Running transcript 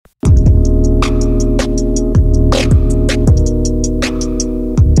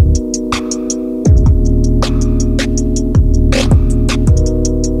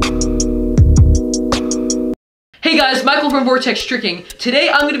Vortex Tricking.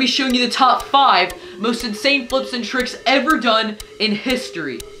 Today I'm going to be showing you the top 5 most insane flips and tricks ever done in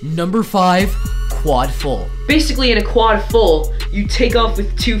history. Number 5, quad full. Basically in a quad full, you take off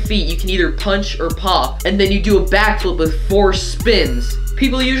with 2 feet. You can either punch or pop, and then you do a backflip with 4 spins.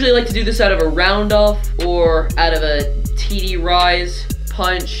 People usually like to do this out of a round off or out of a TD rise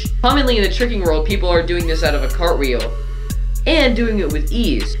punch. Commonly in the tricking world, people are doing this out of a cartwheel and doing it with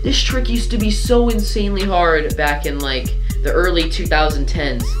ease. This trick used to be so insanely hard back in like the early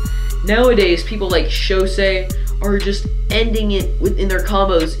 2010s. Nowadays, people like Shosei are just ending it within their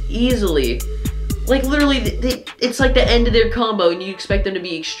combos easily. Like literally, it's like the end of their combo and you expect them to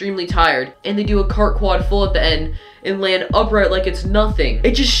be extremely tired. And they do a cart quad full at the end and land upright like it's nothing.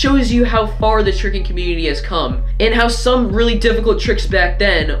 It just shows you how far the tricking community has come and how some really difficult tricks back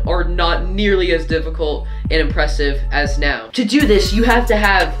then are not nearly as difficult and impressive as now. To do this, you have to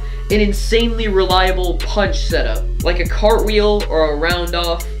have an insanely reliable punch setup, like a cartwheel or a round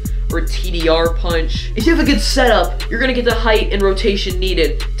off or a TDR punch. If you have a good setup, you're gonna get the height and rotation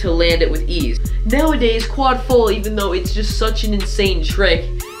needed to land it with ease. Nowadays, quad full, even though it's just such an insane trick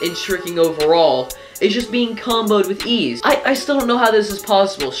in tricking overall, is just being comboed with ease. I still don't know how this is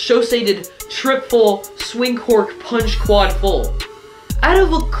possible. Shosei did trip full, swing cork, punch quad full. Out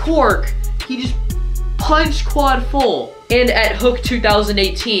of a cork, he just punched quad full. And at Hook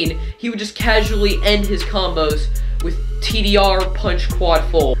 2018, he would just casually end his combos with TDR punch quad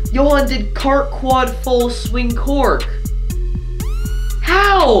full. Johan did cart quad full swing cork.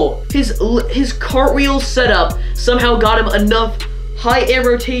 How? His cartwheel setup somehow got him enough high air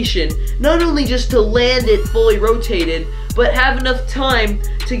rotation, not only just to land it fully rotated, but have enough time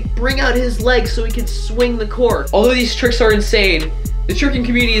to bring out his legs so he can swing the cork. Although these tricks are insane, the tricking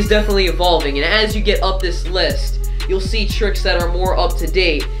community is definitely evolving, and as you get up this list, you'll see tricks that are more up to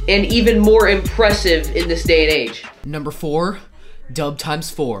date and even more impressive in this day and age. Number 4, dub times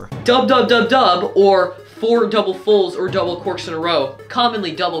 4. Dub, dub, dub, dub, or 4 double fulls or double corks in a row,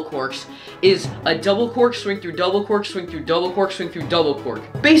 commonly double corks, is a double cork, swing through double cork, swing through double cork, swing through double cork.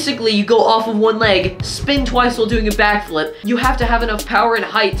 Basically, you go off of one leg, spin twice while doing a backflip. You have to have enough power and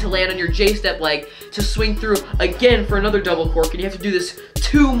height to land on your J-step leg to swing through again for another double cork, and you have to do this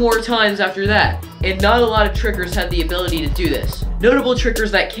 2 more times after that. And not a lot of trickers have the ability to do this. Notable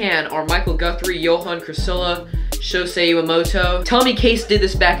trickers that can are Michael Guthrie, Johan Crisilla, Shosei Iwamoto. Tommy Case did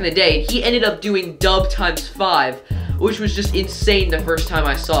this back in the day, and he ended up doing dub times 5, which was just insane the first time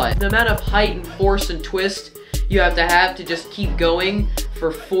I saw it. The amount of height and force and twist you have to just keep going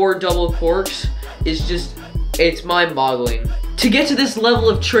for 4 double corks is just, it's mind-boggling. To get to this level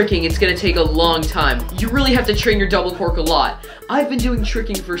of tricking, it's gonna take a long time. You really have to train your double cork a lot. I've been doing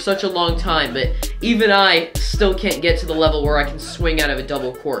tricking for such a long time, but even I still can't get to the level where I can swing out of a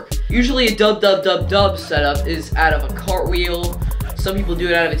double cork. Usually a dub, dub, dub, dub setup is out of a cartwheel. Some people do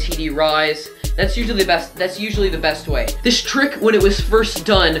it out of a TD rise. That's usually the best way. This trick, when it was first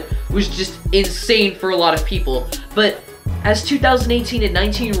done, was just insane for a lot of people. But as 2018 and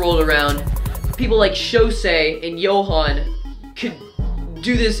 19 rolled around, people like Shosei and Johan could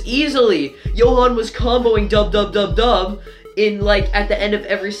do this easily. Johan was comboing dub, dub, dub, dub in like at the end of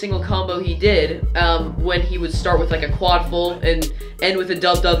every single combo he did, when he would start with like a quad full and end with a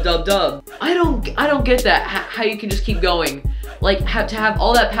dub, dub, dub, dub. I don't get that, how you can just keep going. Like, to have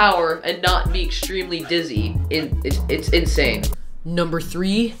all that power and not be extremely dizzy, it's insane. Number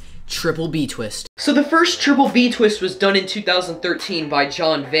 3, triple B twist. So the first triple B twist was done in 2013 by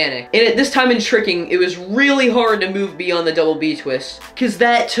John Vanek. And at this time in tricking, it was really hard to move beyond the double B twist, because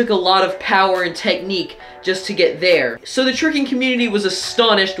that took a lot of power and technique just to get there. So the tricking community was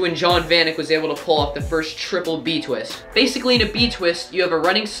astonished when John Vanek was able to pull off the first triple B twist. Basically in a B twist, you have a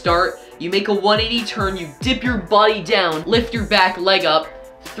running start, you make a 180 turn, you dip your body down, lift your back leg up,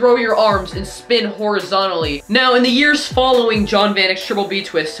 throw your arms, and spin horizontally. Now, in the years following John Vanek's triple B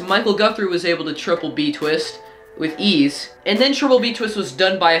twist, Michael Guthrie was able to triple B twist with ease. And then triple B twist was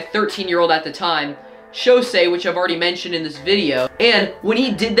done by a 13-year-old at the time, Shosei, which I've already mentioned in this video. And when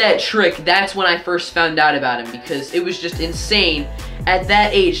he did that trick, that's when I first found out about him, because it was just insane at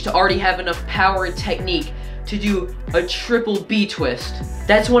that age to already have enough power and technique to do a triple B twist.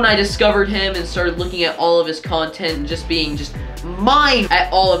 That's when I discovered him and started looking at all of his content and just being mine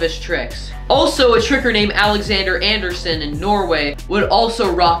at all of his tricks. Also, a tricker named Alexander Anderson in Norway would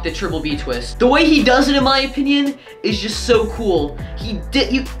also rock the triple B twist. The way he does it, in my opinion, is just so cool.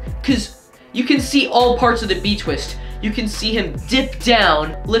 Because you can see all parts of the B twist. You can see him dip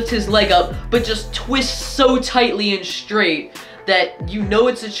down, lift his leg up, but just twist so tightly and straight that you know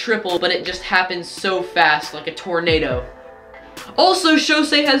it's a triple, but it just happens so fast, like a tornado. Also,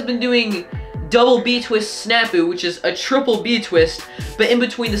 Shosei has been doing double B-twist snafu, which is a triple B-twist, but in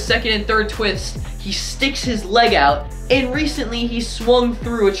between the second and third twist, he sticks his leg out, and recently he swung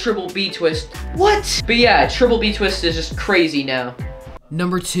through a triple B-twist. What? But yeah, triple B-twist is just crazy now.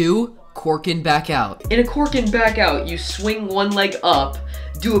 Number 2, cork and back out. In a cork and back out, you swing one leg up,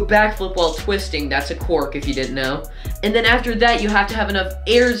 do a backflip while twisting, that's a cork if you didn't know. And then after that, you have to have enough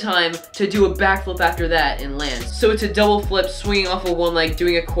air time to do a backflip after that and land. So it's a double flip, swinging off of one leg,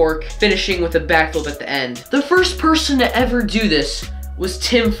 doing a cork, finishing with a backflip at the end. The first person to ever do this was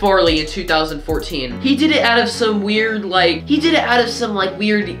Tim Farley in 2014. He did it out of some weird,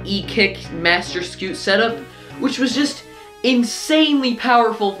 weird E-kick master scoot setup, which was just insanely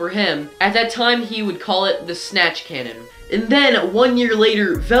powerful for him. At that time, he would call it the snatch cannon. And then 1 year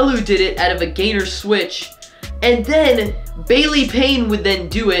later, Velu did it out of a gainer switch. And then Bailey Payne would then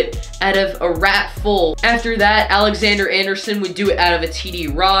do it out of a wrap full. After that, Alexander Anderson would do it out of a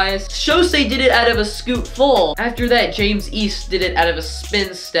TD rise. Shosei did it out of a scoot full. After that, James East did it out of a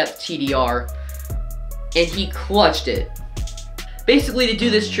spin step TDR. And he clutched it. Basically, to do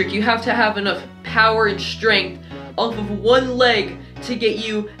this trick, you have to have enough power and strength off of one leg to get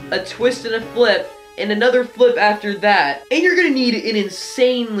you a twist and a flip, and another flip after that. And you're gonna need an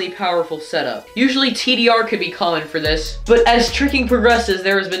insanely powerful setup. Usually TDR could be common for this, but as tricking progresses,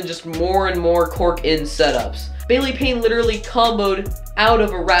 there has been just more and more cork in setups. Bailey Payne literally comboed out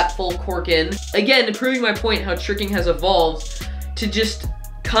of a wrap full cork in. Again, proving my point how tricking has evolved to just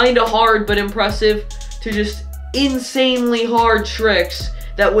kinda hard but impressive to just insanely hard tricks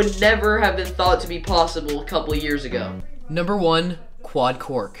that would never have been thought to be possible a couple of years ago. Number 1, quad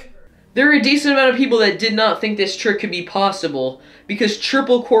cork. There are a decent amount of people that did not think this trick could be possible because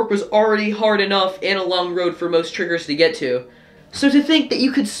triple cork was already hard enough and a long road for most triggers to get to. So to think that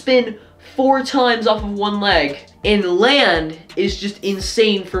you could spin 4 times off of one leg and land is just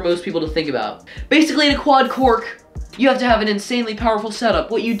insane for most people to think about. Basically, in a quad cork, you have to have an insanely powerful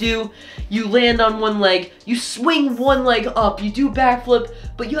setup. What you do, you land on one leg, you swing one leg up, you do a backflip,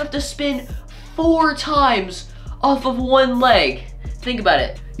 but you have to spin 4 times off of one leg. Think about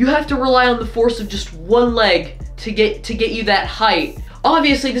it. You have to rely on the force of just one leg to get you that height.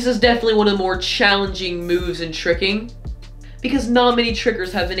 Obviously, this is definitely one of the more challenging moves in tricking because not many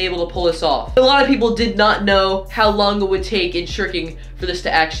trickers have been able to pull this off. A lot of people did not know how long it would take in tricking for this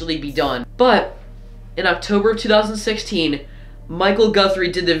to actually be done. But in October of 2016, Michael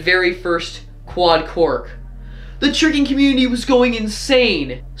Guthrie did the very first quad cork. The tricking community was going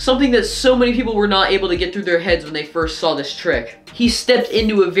insane. Something that so many people were not able to get through their heads when they first saw this trick. He stepped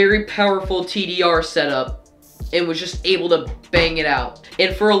into a very powerful TDR setup and was just able to bang it out.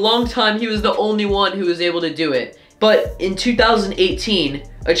 And for a long time, he was the only one who was able to do it. But in 2018,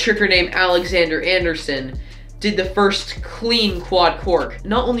 a tricker named Alexander Anderson did the first clean quad cork.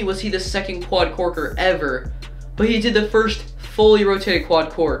 Not only was he the second quad corker ever, but he did the first fully rotated quad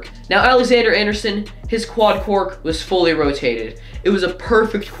cork. Now, Alexander Anderson, his quad cork was fully rotated. It was a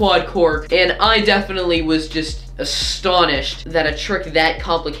perfect quad cork, and I definitely was just astonished that a trick that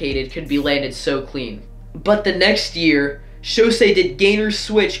complicated could be landed so clean. But the next year, Shosei did gainer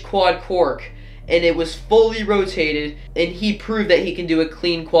switch quad cork, and it was fully rotated, and he proved that he can do a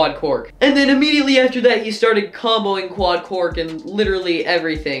clean quad cork. And then immediately after that, he started comboing quad cork and literally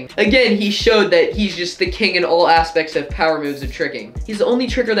everything. Again, he showed that he's just the king in all aspects of power moves and tricking. He's the only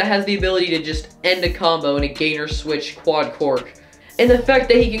tricker that has the ability to just end a combo in a gainer switch quad cork. And the fact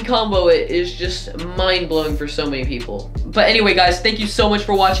that he can combo it is just mind-blowing for so many people. But anyway, guys, thank you so much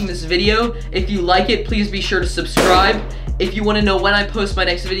for watching this video. If you like it, please be sure to subscribe. If you want to know when I post my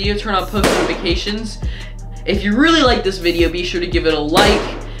next video, turn on post notifications. If you really like this video, be sure to give it a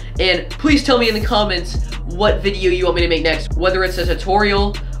like. And please tell me in the comments what video you want me to make next. Whether it's a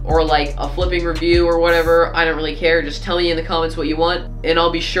tutorial or like a flipping review or whatever, I don't really care. Just tell me in the comments what you want, and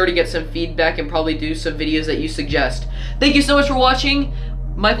I'll be sure to get some feedback and probably do some videos that you suggest. Thank you so much for watching.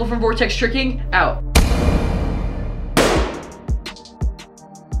 Michael from Vortex Tricking, out.